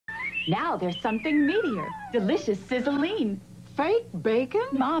Now there's something meatier. Delicious Sizzlean. Fake bacon?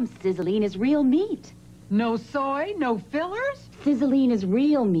 Mom's Sizzlean is real meat. No soy, no fillers? Sizzlean is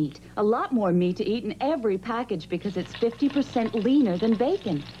real meat. A lot more meat to eat in every package because it's 50% leaner than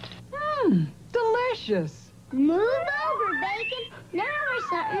bacon. Delicious. Move over, bacon. Now we're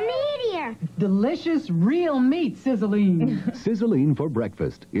something meatier. Delicious, real meat Sizzlean. Sizzlean for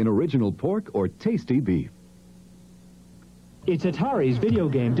breakfast in original pork or tasty beef. It's Atari's video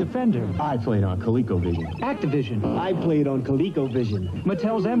game Defender. I played on ColecoVision. Activision. I played on ColecoVision.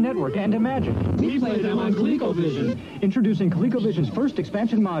 Mattel's M Network and Imagine. We played them on ColecoVision. Introducing ColecoVision's first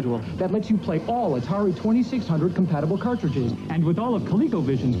expansion module that lets you play all Atari 2600 compatible cartridges. And with all of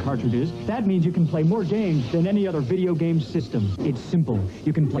ColecoVision's cartridges, that means you can play more games than any other video game system. It's simple.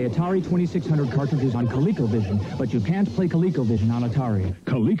 You can play Atari 2600 cartridges on ColecoVision, but you can't play ColecoVision on Atari.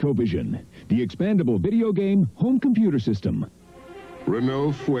 ColecoVision, the expandable video game home computer system.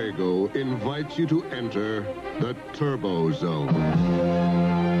 Renault Fuego invites you to enter the Turbo Zone.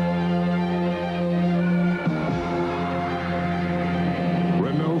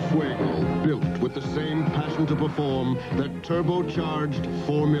 Renault Fuego, built with the same passion to perform that turbocharged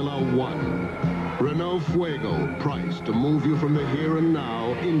Formula One. Renault Fuego, priced to move you from the here and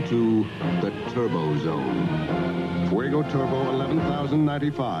now into the Turbo Zone. Fuego Turbo,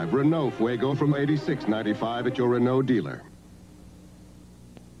 $11,095. Renault Fuego from $86.95 at your Renault dealer.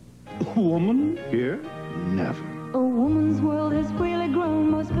 Woman here? Never. A woman's world has really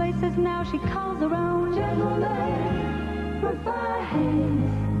grown. Most places now she calls her own. Chevrolet,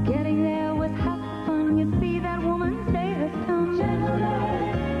 Refined. Getting there was half the fun. You see, that woman's day has come.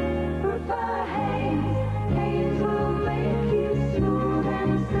 Chevrolet, Refined. Hayes will make you smooth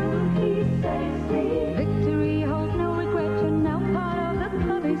and silky, sexy. Victory holds no regret. You're now part of the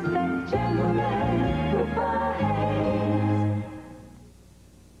clubby set. Chevrolet, Refined.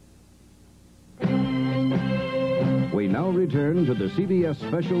 We now return to the CBS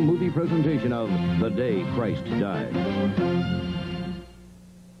special movie presentation of The Day Christ Died.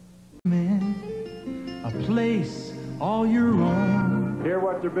 A place all your own. Hear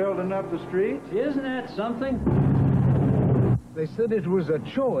what they're building up the street? Isn't that something? They said it was a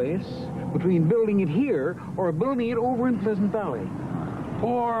choice between building it here or building it over in Pleasant Valley.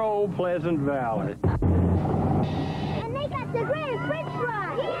 Poor old Pleasant Valley. And they got the greatest french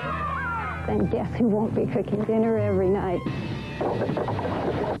fries. Yeah! Then guess who won't be cooking dinner every night? Guess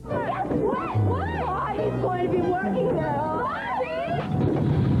what? What? He's going to be working now.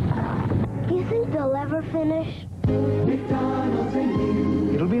 Do you think they'll ever finish?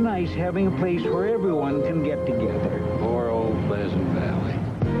 It'll be nice having a place where everyone can get together. Poor old Pleasant Valley.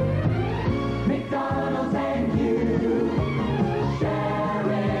 McDonald's and you,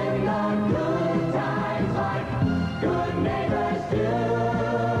 sharing the good times like good neighbors do.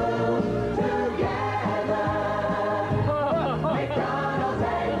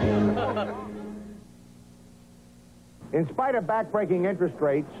 In spite of backbreaking interest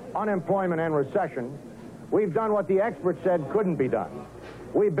rates, unemployment, and recession, we've done what the experts said couldn't be done.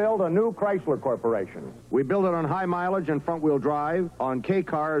 We built a new Chrysler Corporation. We built it on high mileage and front-wheel drive, on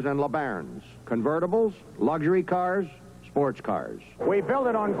K-cars and LeBarons, convertibles, luxury cars, sports cars. We built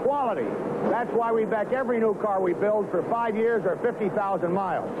it on quality. That's why we back every new car we build for 5 years or 50,000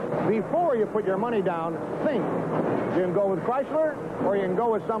 miles. Before you put your money down, think. You can go with Chrysler, or you can go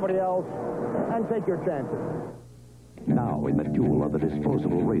with somebody else, and take your chances. Now in the duel of the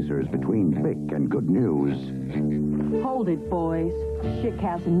disposable razors between Bic and Good News. Hold it, boys. Schick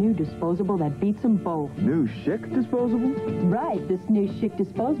has a new disposable that beats them both. New Schick disposable? Right, this new Schick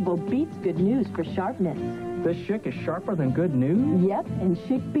disposable beats Good News for sharpness. This Schick is sharper than Good News? Yep, and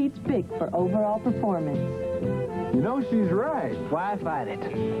Schick beats Bic for overall performance. You know she's right. Why fight it?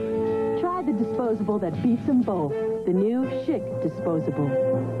 Try the disposable that beats them both. The new Schick disposable.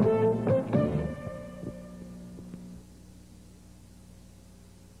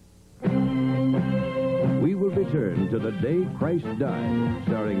 We will return to The Day Christ Died,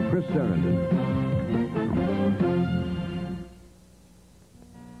 starring Chris Sarandon.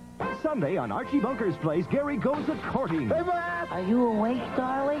 Sunday on Archie Bunker's Place, Gary goes a-courting. Hey, Bob! Are you awake,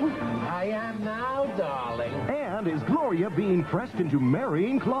 darling? I am now, darling. And is Gloria being pressed into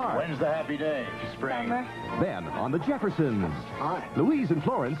marrying Clark? When's the happy day? Spring. Summer. Then, on the Jeffersons, Louise and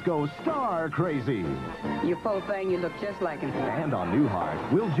Florence go star crazy. You poor thing, you look just like him. And on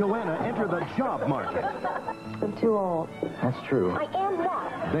Newhart, will Joanna enter the job market? I'm too old. That's true. I am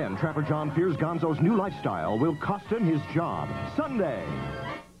what? Then Trapper John fears Gonzo's new lifestyle will cost him his job. Sunday.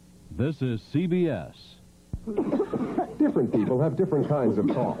 This is CBS. Different people have different kinds of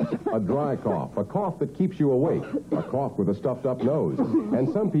coughs. A dry cough, a cough that keeps you awake, a cough with a stuffed-up nose.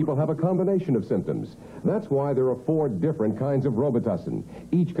 And some people have a combination of symptoms. That's why there are 4 different kinds of Robitussin.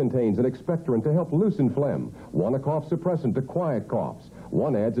 Each contains an expectorant to help loosen phlegm, one a cough suppressant to quiet coughs,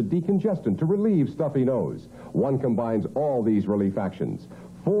 one adds a decongestant to relieve stuffy nose. One combines all these relief actions.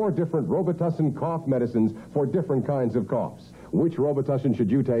 4 different Robitussin cough medicines for different kinds of coughs. Which Robitussin should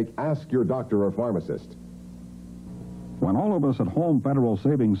you take? Ask your doctor or pharmacist. When all of us at Home Federal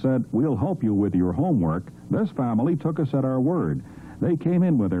Savings said, we'll help you with your homework, this family took us at our word. They came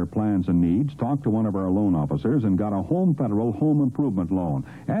in with their plans and needs, talked to one of our loan officers, and got a Home Federal home improvement loan.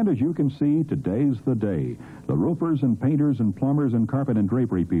 And as you can see, today's the day. The roofers and painters and plumbers and carpet and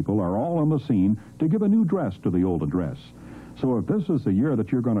drapery people are all on the scene to give a new dress to the old address. So if this is the year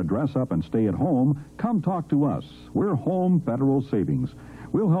that you're going to dress up and stay at home, come talk to us. We're Home Federal Savings.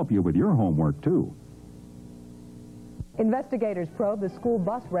 We'll help you with your homework, too. Investigators probe the school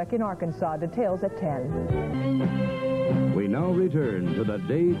bus wreck in Arkansas. Details at 10. We now return to the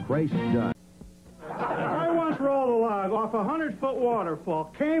day Christ died. I once rolled a log off a 100-foot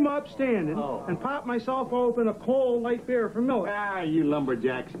waterfall, came up standing, and popped myself open a cold light beer from Miller. Ah, you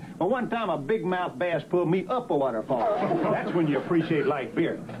lumberjacks. Well, one time a big-mouth bass pulled me up a waterfall. That's when you appreciate light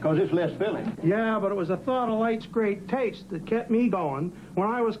beer, because it's less filling. Yeah, but it was the thought of light's great taste that kept me going when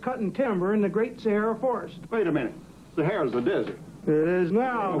I was cutting timber in the Great Sahara Forest. Wait a minute. Sahara's the desert. It is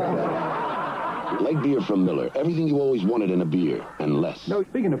now. Light beer from Miller. Everything you always wanted in a beer, and less. No,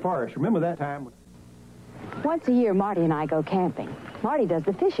 speaking of forest, remember that time? Once a year, Marty and I go camping. Marty does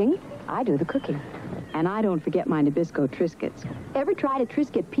the fishing, I do the cooking. And I don't forget my Nabisco Triscuits. Ever tried a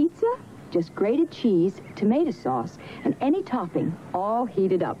Triscuit pizza? Just grated cheese, tomato sauce, and any topping, all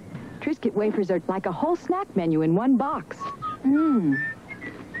heated up. Triscuit wafers are like a whole snack menu in one box. Mmm.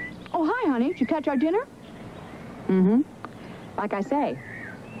 Oh, hi, honey. Did you catch our dinner? Mm-hmm. Like I say,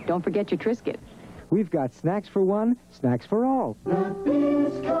 don't forget your Triscuit. We've got snacks for one, snacks for all.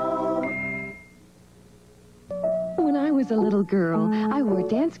 When I was a little girl, I wore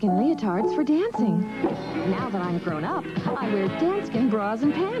Danskin leotards for dancing. Now that I'm grown up, I wear Danskin bras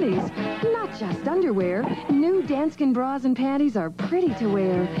and panties. Not just underwear. New Danskin bras and panties are pretty to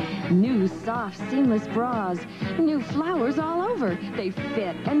wear. New soft, seamless bras. New flowers all over. They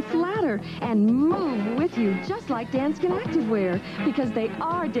fit and flatter and move with you just like Danskin activewear because they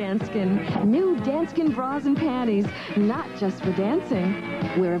are Danskin. New Danskin bras and panties. Not just for dancing.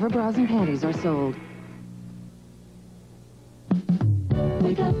 Wherever bras and panties are sold.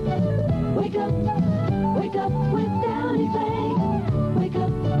 Wake up, wake up, wake up with Downyflake. Wake up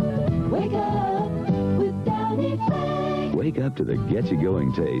with Downyflake. Wake up to the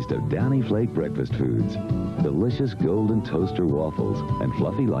get-you-going taste of Downyflake breakfast foods. Delicious golden toaster waffles and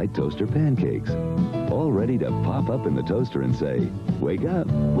fluffy light toaster pancakes. All ready to pop up in the toaster and say, wake up.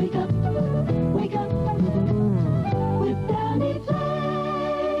 Wake up, wake up with Downyflake.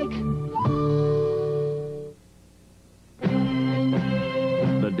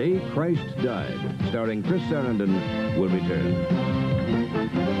 The Day Christ Died, starring Chris Sarandon, will return.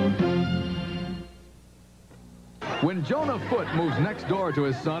 When Jonah Foote moves next door to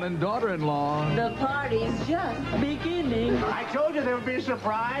his son and daughter-in-law... The party's just beginning. I told you there would be a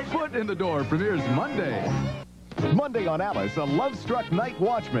surprise. Foot in the Door premieres Monday. Monday on Alice, a love-struck night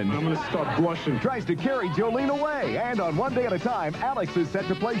watchman. I'm going to start blushing. Tries to carry Jolene away. And on One Day at a Time, Alex is set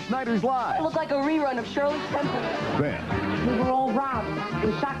to play Schneider's Live. It looked like a rerun of Shirley Temple. Then, We were all robbed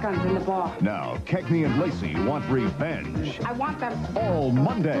with shotguns in the bar. now, Keckney and Lacey want revenge. I want them. All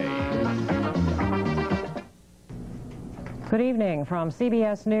Monday. Good evening. From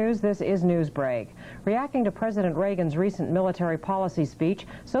CBS News, this is Newsbreak. Reacting to President Reagan's recent military policy speech,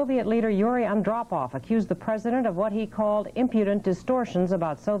 Soviet leader Yuri Andropov accused the president of what he called impudent distortions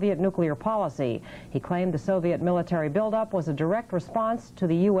about Soviet nuclear policy. He claimed the Soviet military buildup was a direct response to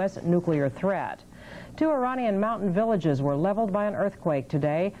the U.S. nuclear threat. 2 Iranian mountain villages were leveled by an earthquake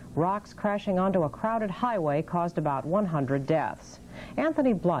today. Rocks crashing onto a crowded highway caused about 100 deaths.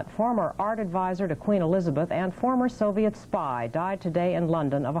 Anthony Blunt, former art advisor to Queen Elizabeth and former Soviet spy, died today in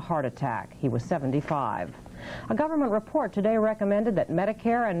London of a heart attack. He was 75. A government report today recommended that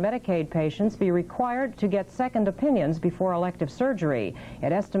Medicare and Medicaid patients be required to get second opinions before elective surgery.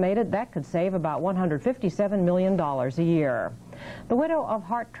 It estimated that could save about $157 million a year. The widow of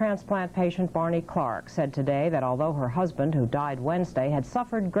heart transplant patient Barney Clark said today that although her husband, who died Wednesday, had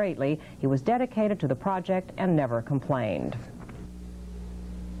suffered greatly, he was dedicated to the project and never complained.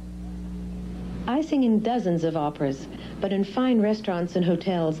 I sing in dozens of operas, but in fine restaurants and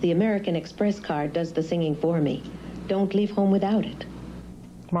hotels, the American Express card does the singing for me. Don't leave home without it.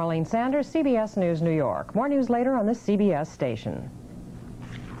 Marlene Sanders, CBS News, New York. More news later on this CBS station.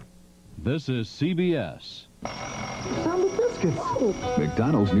 This is CBS. Sound of biscuits.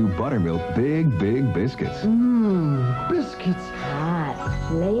 McDonald's new buttermilk big biscuits. Biscuits. Hot,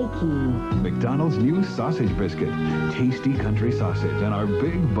 flaky. McDonald's new sausage biscuit. Tasty country sausage and our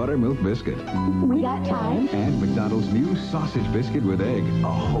big buttermilk biscuit. We got time. And McDonald's new sausage biscuit with egg.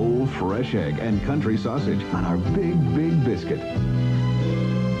 A whole fresh egg and country sausage on our big biscuit.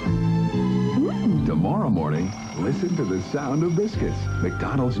 Tomorrow morning, listen to the sound of biscuits.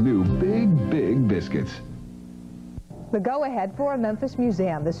 McDonald's new big biscuits. The go-ahead for a Memphis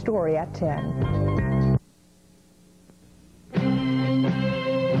museum. The story at 10.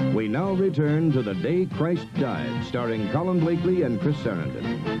 We now return to The Day Christ Died, starring Colin Blakely and Chris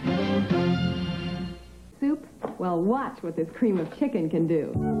Sarandon. Soup? Well, watch what this cream of chicken can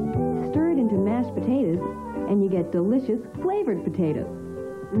do. Stir it into mashed potatoes, and you get delicious flavored potatoes.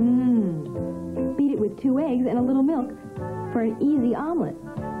 Beat it with 2 eggs and a little milk for an easy omelet.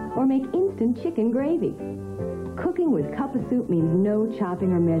 Or make instant chicken gravy. Cooking with Cup of Soup means no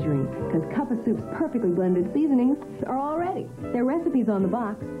chopping or measuring, because Cup of Soup's perfectly blended seasonings are all ready. Their recipes on the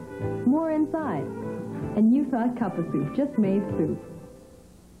box, more inside. And you thought Cup of Soup just made soup.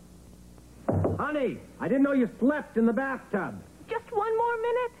 Honey, I didn't know you slept in the bathtub. Just one more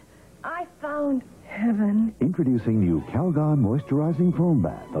minute. I found heaven. Introducing new Calgon Moisturizing Foam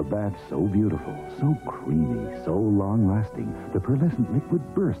Bath. A bath so beautiful, so creamy, so long-lasting. The pearlescent liquid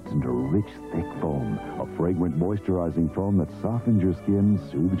bursts into rich, thick foam. A fragrant moisturizing foam that softens your skin,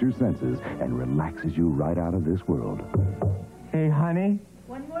 soothes your senses, and relaxes you right out of this world. Hey, honey.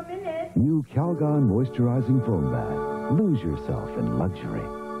 One more minute. New Calgon Moisturizing Foam Bath. Lose yourself in luxury.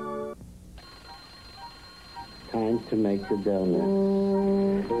 Time to make the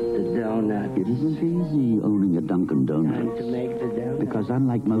donuts. The donuts. It isn't easy owning a Dunkin Donuts. Time to make the donuts. Because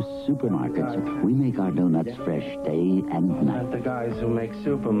unlike most supermarkets, we make our donuts fresh day and night. The guys who make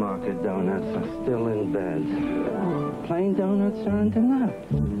supermarket donuts are still in bed. Plain donuts aren't enough.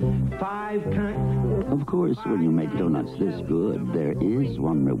 5 kinds. Of course, when you make donuts this good, there is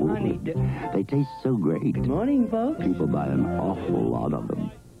one reward. They taste so great. Good morning, folks. People buy an awful lot of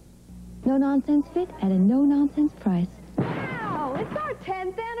them. No-nonsense fit at a no-nonsense price. Oh, it's our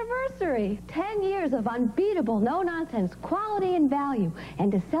 10th anniversary. 10 years of unbeatable no-nonsense quality and value.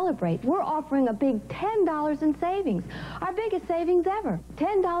 And to celebrate, we're offering a big $10 in savings. Our biggest savings ever.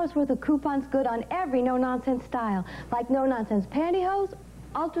 $10 worth of coupons good on every no-nonsense style, like no-nonsense pantyhose,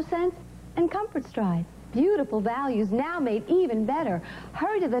 ultrasense, and comfort stride. Beautiful values now made even better.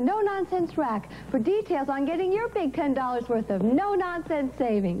 Hurry to the no-nonsense rack for details on getting your big $10 worth of no-nonsense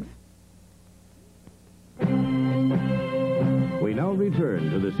savings. We now return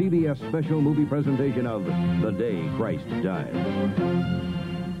to the CBS special movie presentation of The Day Christ Died.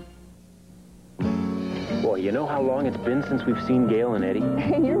 Boy, you know how long it's been since we've seen Gail and Eddie?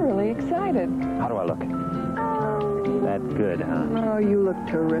 You're really excited. How do I look? That's good, huh? Oh, you look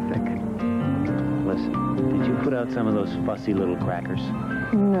terrific. Listen, did you put out some of those fussy little crackers?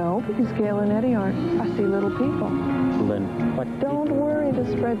 No, because Gail and Eddie aren't fussy little people. Well, then what? Don't worry, the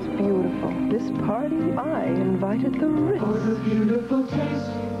spread's beautiful. This party, I invited the Ritz. For a beautiful taste,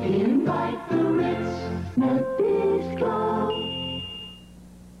 invite the Ritz. Nabisco.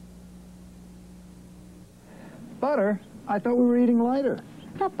 Butter? I thought we were eating lighter.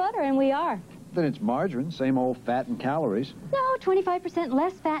 Not butter, and we are. Then it's margarine, same old fat and calories. No, 25%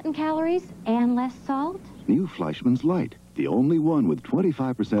 less fat and calories and less salt. New Fleischmann's Light, the only one with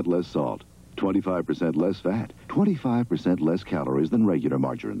 25% less salt, 25% less fat, 25% less calories than regular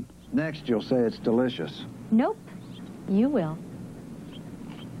margarine. Next, you'll say it's delicious. Nope. You will.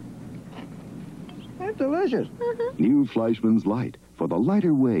 It's delicious. New Fleischmann's Light, for the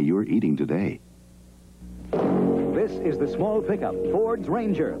lighter way you're eating today. This is the small pickup, Ford's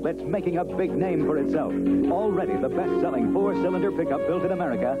Ranger, that's making a big name for itself. Already the best-selling 4-cylinder pickup built in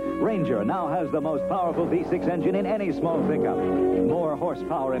America, Ranger now has the most powerful V6 engine in any small pickup. More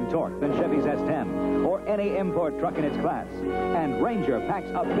horsepower and torque than Chevy's S10, or any import truck in its class. And Ranger packs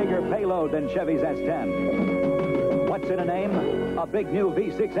a bigger payload than Chevy's S10. What's in a name? A big new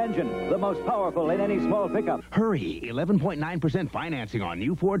V6 engine, the most powerful in any small pickup. Hurry! 11.9% financing on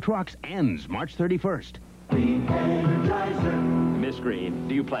new Ford trucks ends March 31st. The Energizer. Miss Green,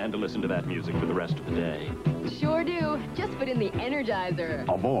 do you plan to listen to that music for the rest of the day? Sure do. Just put in the Energizer.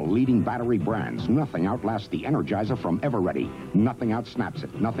 Of all leading battery brands, nothing outlasts the Energizer from Ever-Ready. Nothing outsnaps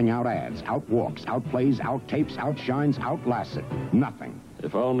it. Nothing outadds, outwalks, outplays, outtapes, outshines, outlasts it. Nothing.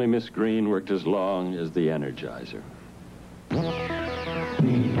 If only Miss Green worked as long as the Energizer. The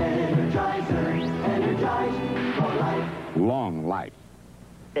Energizer. Energize for life. Long life.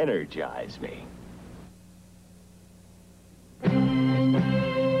 energize me.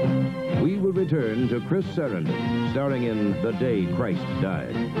 We will return to Chris Sarandon, starring in The Day Christ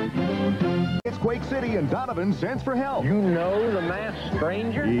Died. It's Quake City and Donovan sends for help. You know the masked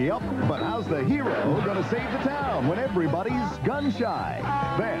stranger? Yep, but how's the hero gonna save the town when everybody's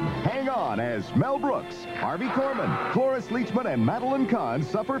gun-shy? Then, hang on as Mel Brooks, Harvey Korman, Cloris Leachman, and Madeline Kahn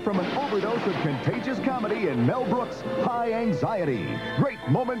suffer from an overdose of contagious comedy in Mel Brooks' High Anxiety. Great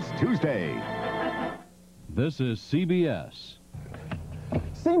Moments Tuesday. This is CBS.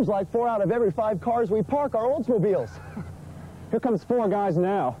 Seems like 4 out of every 5 cars we park are Oldsmobiles. Here comes 4 guys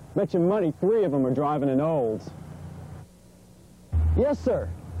now. Bet you money 3 of them are driving an Olds. Yes, sir.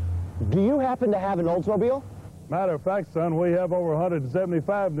 Do you happen to have an Oldsmobile? Matter of fact, son, we have over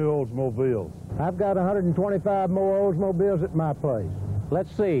 175 new Oldsmobiles. I've got 125 more Oldsmobiles at my place.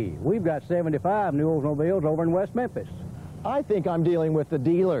 Let's see. We've got 75 new Oldsmobiles over in West Memphis. I think I'm dealing with the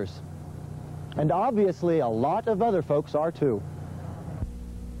dealers. And obviously a lot of other folks are too.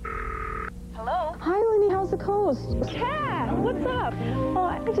 Hello? Hi, Lenny. How's the coast? Cat, what's up? Oh,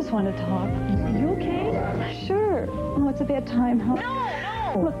 I just want to talk. You okay? Sure. Oh, it's a bad time, huh?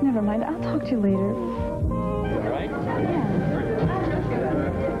 No! Look, never mind. I'll talk to you later. Right?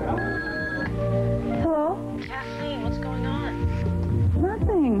 Hello? Kathleen, what's going on?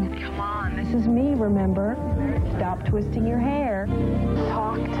 Nothing. Come on, This is me, remember? Stop twisting your hair.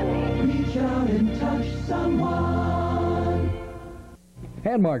 Talk to me. Reach out and touch someone.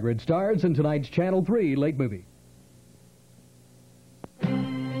 And Margaret stars in tonight's Channel 3 late movie.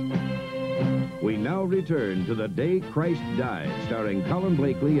 We now return to The Day Christ Died, starring Colin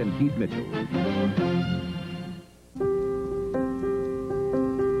Blakely and Keith Mitchell.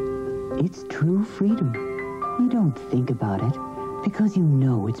 It's true freedom. You don't think about it because you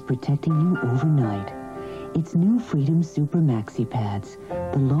know it's protecting you overnight. It's new Freedom Super Maxi Pads,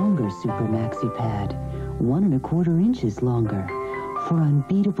 the longer Super Maxi Pad, 1 1/4 inches longer, for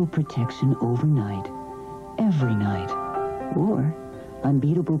unbeatable protection overnight, every night, or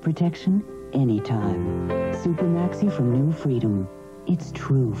unbeatable protection anytime. Super Maxi from New Freedom. It's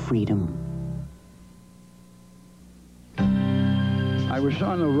true freedom. I was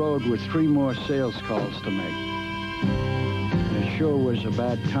on the road with 3 more sales calls to make. It sure was a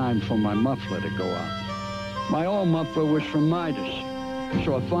bad time for my muffler to go out. My old muffler was from Midas,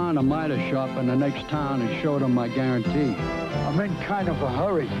 so I found a Midas shop in the next town and showed them my guarantee. I'm in kind of a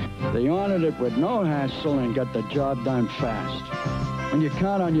hurry. They honored it with no hassle and got the job done fast. When you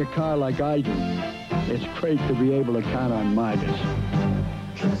count on your car like I do, it's great to be able to count on Midas.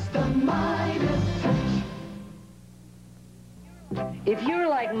 Trust the Midas touch. If you're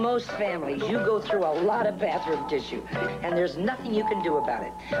like most families, you go through a lot of bathroom tissue, and there's nothing you can do about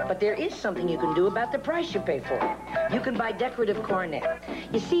it. But there is something you can do about the price you pay for it. You can buy decorative Coronet.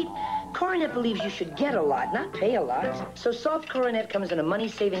 You see, Coronet believes you should get a lot, not pay a lot. So Soft Coronet comes in a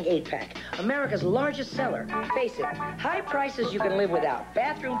money-saving 8-pack, America's largest seller. Face it, high prices you can live without.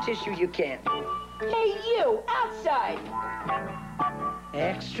 Bathroom tissue you can't. Hey, you, outside!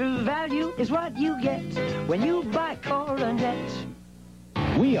 Extra value is what you get when you buy Coronet.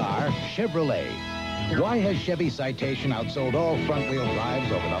 We are Chevrolet. Why has Chevy Citation outsold all front-wheel drives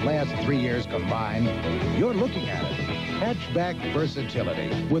over the last 3 years combined? You're looking at it. Hatchback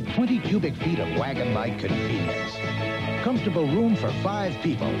versatility with 20 cubic feet of wagon-like convenience. Comfortable room for 5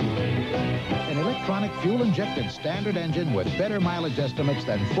 people. An electronic fuel-injected standard engine with better mileage estimates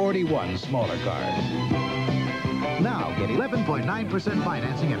than 41 smaller cars. Now get 11.9%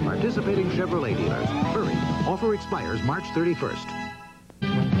 financing at participating Chevrolet dealers. Hurry. Offer expires March 31st.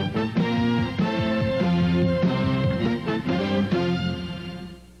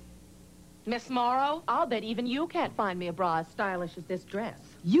 Miss Morrow, I'll bet even you can't find me a bra as stylish as this dress.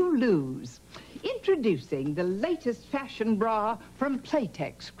 You lose. Introducing the latest fashion bra from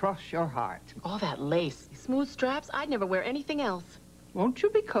Playtex. Cross your heart. All that lace, smooth straps, I'd never wear anything else. Won't you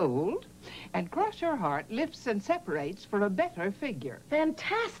be cold? And Cross Your Heart lifts and separates for a better figure.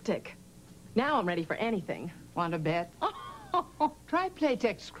 Fantastic. Now I'm ready for anything. Want to bet? Try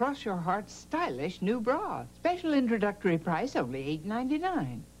Playtex Cross Your Heart's stylish new bra. Special introductory price only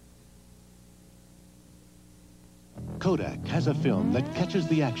 $8.99. Kodak has a film that catches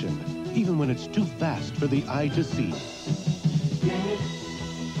the action, even when it's too fast for the eye to see. Get it,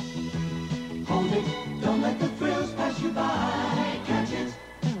 hold it, don't let the thrills pass you by. Catch it,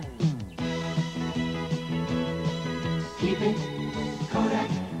 keep it. Kodak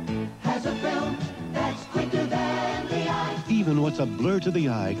has a film that's quicker than the eye. Even what's a blur to the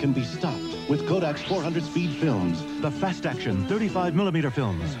eye can be stopped with Kodak's 400-speed films, the fast-action 35mm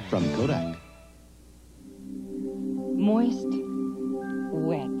films from Kodak. Moist,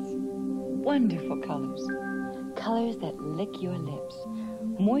 wet, wonderful colors. Colors that lick your lips.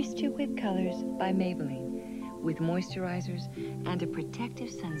 Moisture Whip Colors by Maybelline, with moisturizers and a protective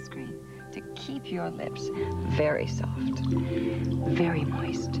sunscreen to keep your lips very soft, very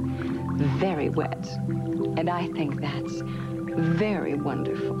moist, very wet. And I think that's very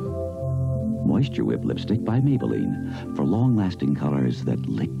wonderful. Moisture Whip Lipstick by Maybelline, for long-lasting colors that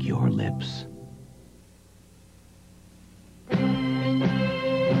lick your lips.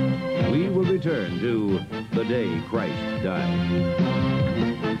 We will return to The Day Christ Died.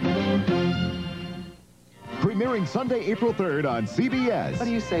 Premiering Sunday, April 3rd on CBS. What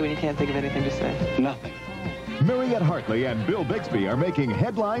do you say when you can't think of anything to say? Nothing. Mariette Hartley and Bill Bixby are making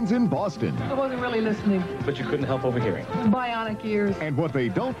headlines in Boston. I wasn't really listening. But you couldn't help overhearing. Bionic ears. And what they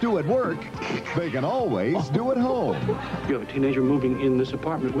don't do at work, they can always do at home. You have a teenager moving in this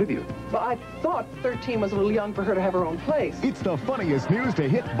apartment with you. Well, I thought 13 was a little young for her to have her own place. It's the funniest news to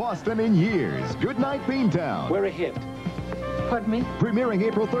hit Boston in years. Good night, Beantown. We're a hit. Pardon me? Premiering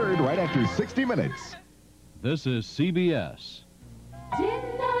April 3rd, right after 60 Minutes. This is CBS.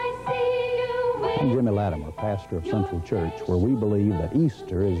 I'm Jimmy Latimer, pastor of Central Church, where we believe that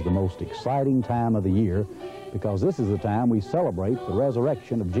Easter is the most exciting time of the year because this is the time we celebrate the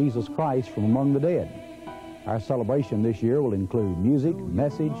resurrection of Jesus Christ from among the dead. Our celebration this year will include music,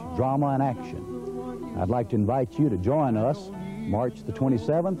 message, drama, and action. I'd like to invite you to join us March the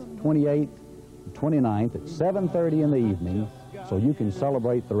 27th, 28th, and 29th at 7:30 in the evening so you can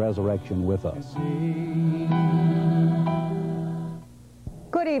celebrate the resurrection with us.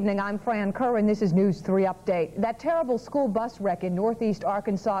 Good evening, I'm Fran Kerr, and this is News 3 Update. That terrible school bus wreck in northeast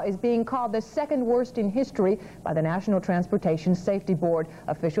Arkansas is being called the second worst in history by the National Transportation Safety Board.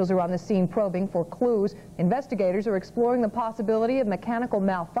 Officials are on the scene probing for clues. Investigators are exploring the possibility of mechanical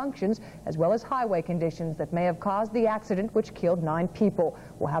malfunctions as well as highway conditions that may have caused the accident which killed 9 people.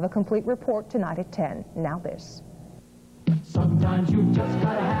 We'll have a complete report tonight at 10. Now this. Sometimes you just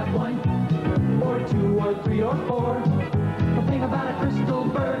gotta have 1, or 2, or 3, or 4. The thing about a crystal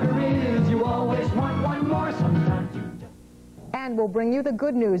burger is you always want 1 more. Sometimes you don't. And we'll bring you the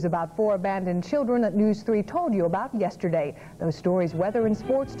good news about 4 abandoned children that News 3 told you about yesterday. Those stories, weather, and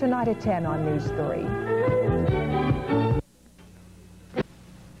sports tonight at 10 on News 3.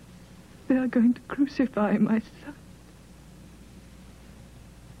 They are going to crucify my son.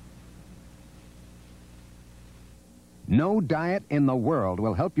 No diet in the world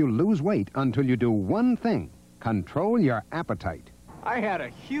will help you lose weight until you do one thing: control your appetite. I had a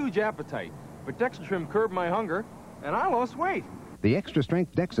huge appetite, but Dexatrim curbed my hunger, and I lost weight. The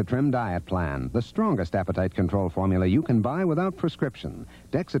extra-strength Dexatrim diet plan, the strongest appetite control formula you can buy without prescription.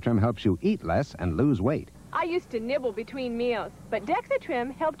 Dexatrim helps you eat less and lose weight. I used to nibble between meals, but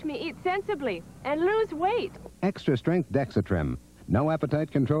Dexatrim helped me eat sensibly and lose weight. Extra-strength Dexatrim. No appetite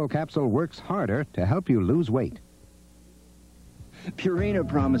control capsule works harder to help you lose weight. Purina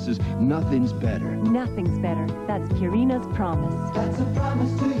promises nothing's better. Nothing's better. That's Purina's promise. That's a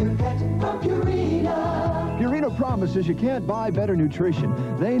promise to your pet from Purina. Purina promises you can't buy better nutrition.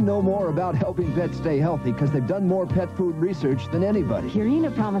 They know more about helping pets stay healthy because they've done more pet food research than anybody. Purina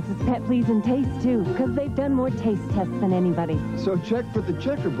promises pet please and taste, too, because they've done more taste tests than anybody. So check for the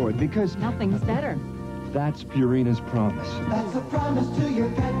checkerboard because nothing's better. That's Purina's promise. That's a promise to your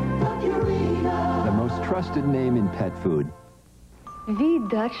pet from Purina. The most trusted name in pet food. We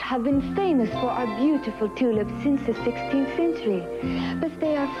Dutch have been famous for our beautiful tulips since the 16th century. But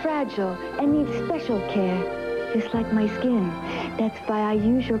they are fragile and need special care, just like my skin. That's why I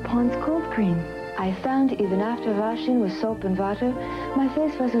use your Pond's cold cream. I found even after washing with soap and water, my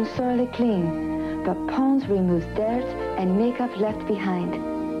face wasn't thoroughly clean. But Pond's removes dirt and makeup left behind.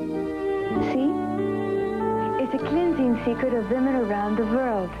 See? It's a cleansing secret of women around the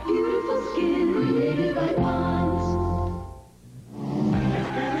world. Beautiful skin created by Pond's.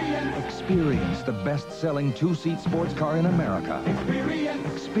 Experience the best-selling 2-seat sports car in America.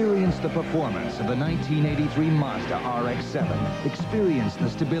 Experience the performance of the 1983 Mazda RX-7. Experience the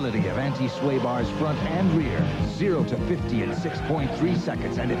stability of anti-sway bars front and rear. 0 to 50 in 6.3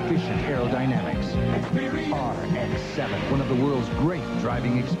 seconds and efficient aerodynamics. RX-7, one of the world's great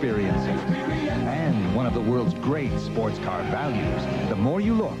driving experiences. And one of the world's great sports car values. The more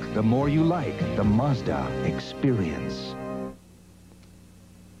you look, the more you like the Mazda experience.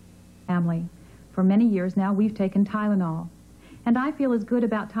 Family. For many years now, we've taken Tylenol. And I feel as good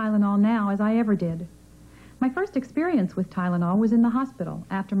about Tylenol now as I ever did. My first experience with Tylenol was in the hospital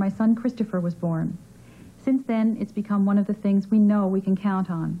after my son Christopher was born. Since then, it's become one of the things we know we can count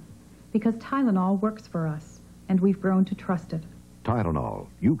on. Because Tylenol works for us, and we've grown to trust it. Tylenol,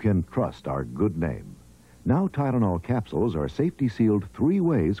 you can trust our good name. Now Tylenol capsules are safety sealed 3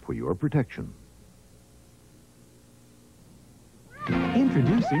 ways for your protection.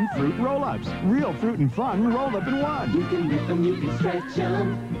 Introducing Fruit Roll-Ups. Real fruit and fun rolled up in one. You can whip them, you can stretch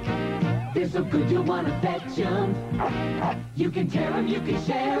them. They're so good you'll want to fetch them. You can tear them, you can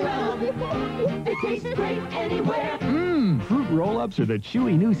share them. They taste great anywhere. Fruit Roll-Ups are the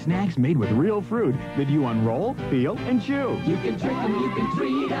chewy new snacks made with real fruit that you unroll, peel, and chew. You can trick them, you can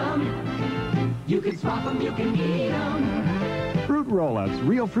treat them. You can swap them, you can eat them. Fruit Roll-Ups.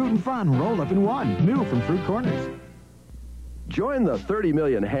 Real fruit and fun rolled up in one. New from Fruit Corners. Join the 30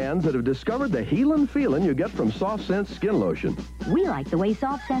 million hands that have discovered the healin' feeling you get from Soft Sense Skin Lotion. We like the way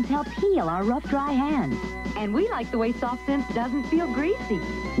Soft Sense helps heal our rough, dry hands. And we like the way Soft Sense doesn't feel greasy.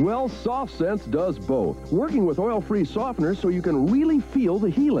 Well, Soft Sense does both, working with oil-free softeners so you can really feel the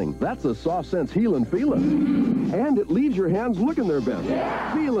healing. That's the Soft Sense healin' feeling. And it leaves your hands looking their best,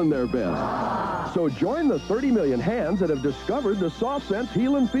 feeling their best. So join the 30 million hands that have discovered the Soft Sense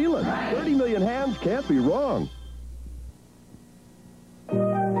healin' feeling. 30 million hands can't be wrong.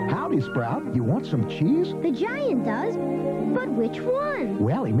 Howdy, Sprout. You want some cheese? The Giant does, but which one?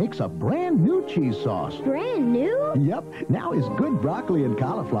 Well, he makes a brand new cheese sauce. Brand new? Yep. Now his good broccoli and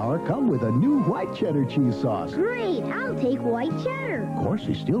cauliflower come with a new white cheddar cheese sauce. Great. I'll take white cheddar. Of course,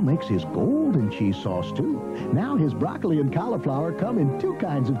 he still makes his golden cheese sauce, too. Now his broccoli and cauliflower come in 2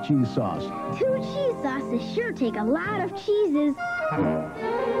 kinds of cheese sauce. 2 cheese sauces sure take a lot of cheeses. Ho,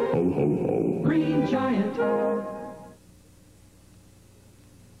 ho, ho. Green Giant.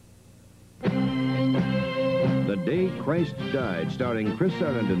 The Day Christ Died, starring Chris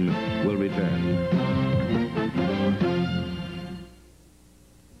Sarandon, will return.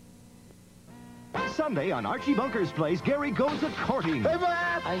 Sunday on Archie Bunker's Place, Gary goes a-courting. Hey,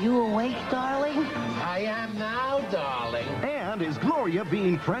 Bob! Are you awake, darling? I am now, darling. And is Gloria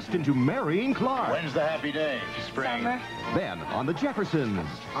being pressed into marrying Clark? When's the happy day? Spring. Summer. Then, on the Jeffersons,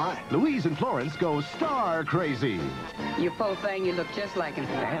 Louise and Florence go star crazy. You poor thing, you look just like him.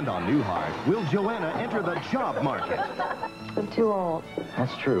 And on Newhart, will Joanna enter the job market? I'm too old.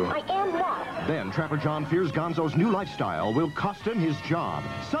 That's true. I am not. Then Trapper John fears Gonzo's new lifestyle will cost him his job.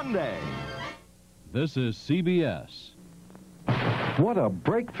 Sunday. This is CBS. What a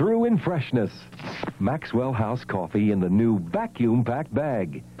breakthrough in freshness. Maxwell House coffee in the new vacuum-packed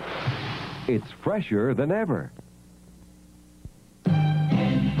bag. It's fresher than ever.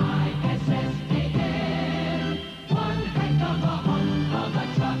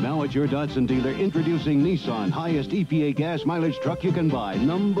 Now at your Datsun dealer, introducing Nissan, highest EPA gas mileage truck you can buy.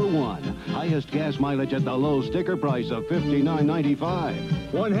 Number 1. Highest gas mileage at the low sticker price of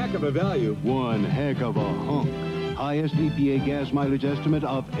 $59.95. One heck of a value. One heck of a hunk. Highest EPA gas mileage estimate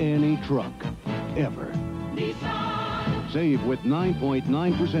of any truck ever. Nissan. Save with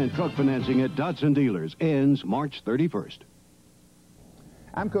 9.9% truck financing at Datsun dealers. Ends March 31st.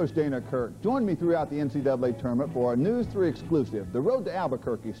 I'm Coach Dana Kirk. Join me throughout the NCAA tournament for our News 3 exclusive, The Road to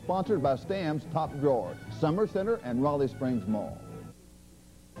Albuquerque, sponsored by Stam's Top Drawer, Summer Center, and Raleigh Springs Mall.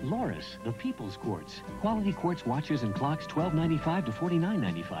 Loris, the People's Quartz. Quality quartz watches and clocks, $12.95 to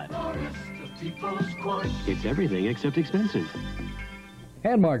 $49.95. Loris, the People's Quartz. It's everything except expensive.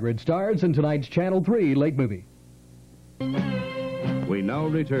 And Margaret stars in tonight's Channel 3 late movie. We now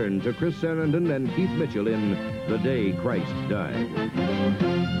return to Chris Sarandon and Keith Mitchell in The Day Christ Died.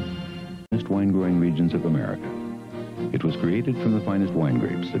 Finest wine-growing regions of America. It was created from the finest wine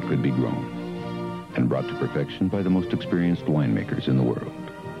grapes that could be grown and brought to perfection by the most experienced winemakers in the world.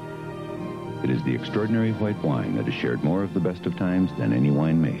 It is the extraordinary white wine that has shared more of the best of times than any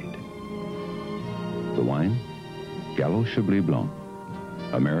wine made. The wine? Gallo Chablis Blanc,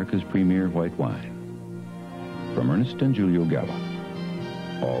 America's premier white wine. From Ernest and Julio Gallo.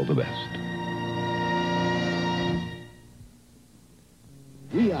 All the best.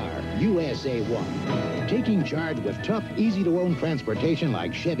 We are USA 1, taking charge with tough, easy-to-own transportation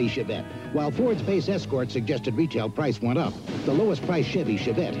like Chevy Chevette. While Ford's base Escort suggested retail price went up, the lowest price Chevy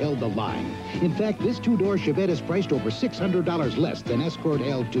Chevette held the line. In fact, this 2-door Chevette is priced over $600 less than Escort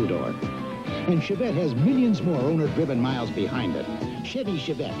L 2-door. And Chevette has millions more owner-driven miles behind it. Chevy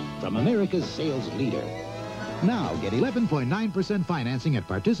Chevette, from America's sales leader. Now, get 11.9% financing at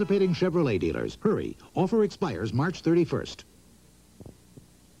participating Chevrolet dealers. Hurry. Offer expires March 31st.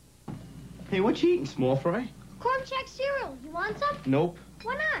 Hey, what you eating, small fry? Corn Check cereal. You want some? Nope.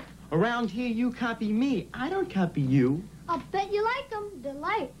 Why not? Around here, you copy me. I don't copy you. I'll bet you like them. They're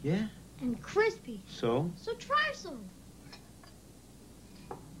light Yeah? and crispy. So? So try some.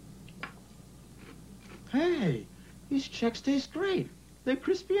 Hey, these checks taste great. They're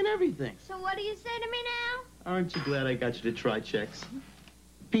crispy and everything. So what do you say to me now? Aren't you glad I got you to try checks?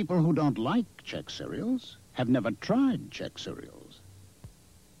 People who don't like Czech cereals have never tried Czech cereals.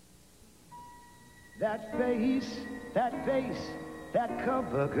 That face, that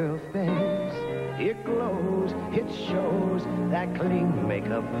cover girl face. It glows, it shows that clean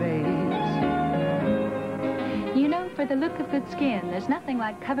makeup face. You know, for the look of good skin, there's nothing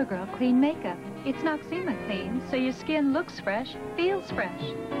like CoverGirl Clean Makeup. It's Noxzema Clean, so your skin looks fresh, feels fresh.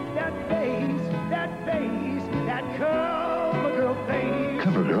 That CoverGirl face.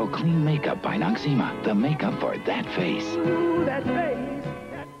 CoverGirl Clean Makeup by Noxzema, the makeup for that face. Ooh, that face.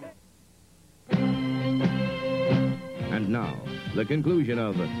 And now, the conclusion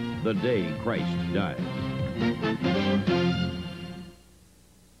of The Day Christ Died.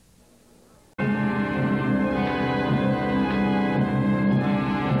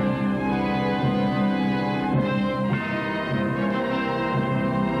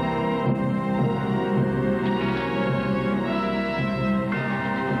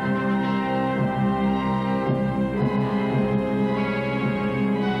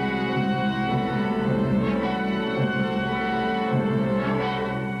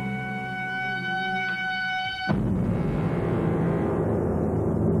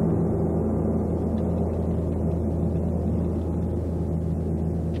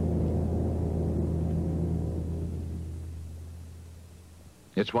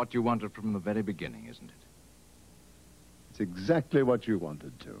 It's what you wanted from the very beginning, isn't it? It's exactly what you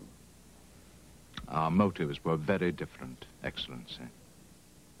wanted to. Our motives were very different, Excellency.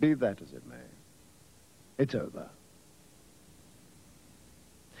 Be that as it may. It's over.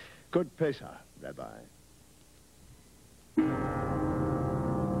 Good Pesach, Rabbi.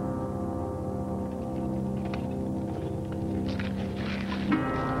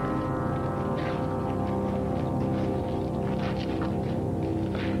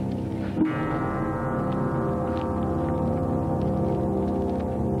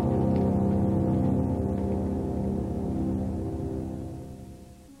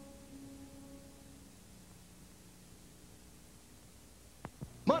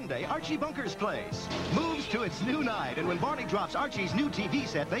 Monday, Archie Bunker's Place moves to its new night, and when Barney drops Archie's new TV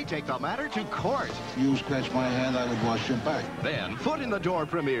set, they take the matter to court. If you scratch my hand, I would wash your back. Then, Foot in the Door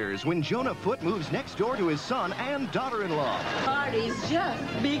premieres when Jonah Foot moves next door to his son and daughter-in-law. Party's just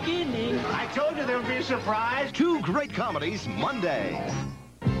beginning. I told you there would be a surprise. Two great comedies Monday.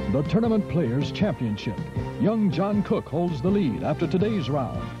 The Tournament Players Championship. Young John Cook holds the lead after today's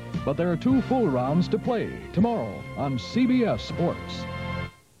round. But there are two full rounds to play tomorrow on CBS Sports.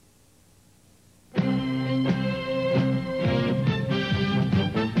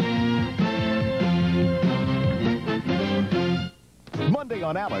 Monday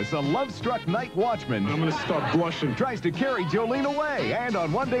on Alice, a love-struck night watchman. I'm gonna start blushing. Tries to carry Jolene away. And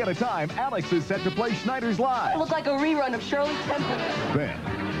on One Day at a Time, Alex is set to play Schneider's Live. It looked like a rerun of Shirley Temple. Then,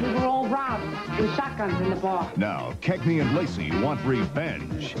 We were all robbed with shotguns in the bar. now, Keckney and Lacey want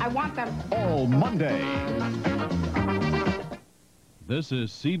revenge. I want them. All Monday. This is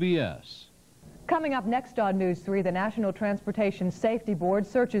CBS. Coming up next on News 3, the National Transportation Safety Board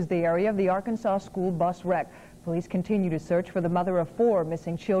searches the area of the Arkansas school bus wreck. Police continue to search for the mother of 4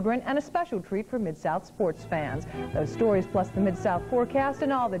 missing children, and a special treat for Mid-South sports fans. Those stories plus the Mid-South forecast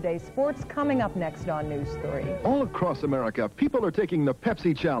and all the day's sports coming up next on News 3. All across America, people are taking the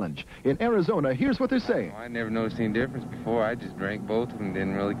Pepsi Challenge. In Arizona, here's what they're saying. I never noticed any difference before. I just drank both of them,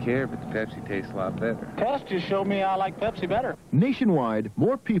 didn't really care, but the Pepsi tastes a lot better. Test just showed me I like Pepsi better. Nationwide,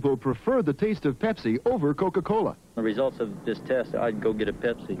 more people prefer the taste of Pepsi over Coca-Cola. The results of this test, I'd go get a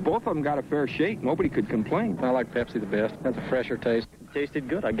Pepsi. Both of them got a fair shake. Nobody could complain. I like Pepsi the best. That's a fresher taste. It tasted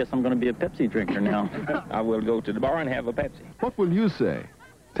good. I guess I'm going to be a Pepsi drinker now. I will go to the bar and have a Pepsi. What will you say?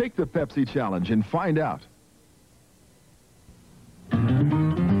 Take the Pepsi Challenge and find out. How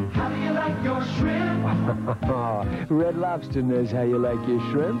do you like your shrimp? Red Lobster knows how you like your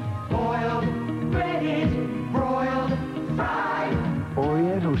shrimp. Boiled, breaded, broiled, fried.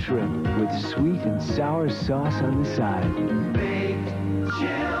 Oriental shrimp with sweet and sour sauce on the side. Baked,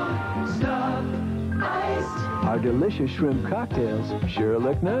 chilled, stuffed, iced. Our delicious shrimp cocktails sure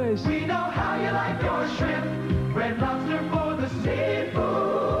look nice. We know how you like your shrimp. Red Lobster for the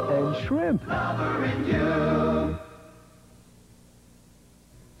seafood. And shrimp. Lover in you.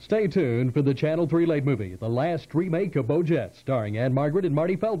 Stay tuned for the Channel 3 late movie, the last remake of Bojet, starring Ann Margaret and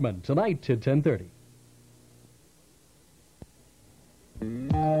Marty Feldman, tonight at 10:30.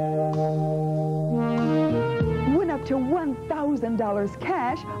 Win up to $1,000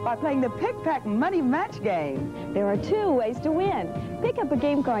 cash by playing the Pick Pack Money Match game. There are 2 ways to win. Pick up a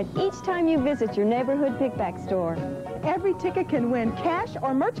game card each time you visit your neighborhood Pick Pack store. every ticket can win cash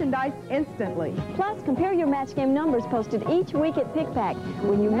or merchandise instantly. Plus, compare your match game numbers posted each week at Pick Pack.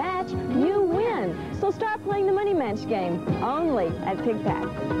 When you match, you win. So start playing the Money Match game, only at Pick Pack.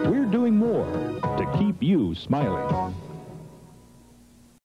 We're doing more to keep you smiling.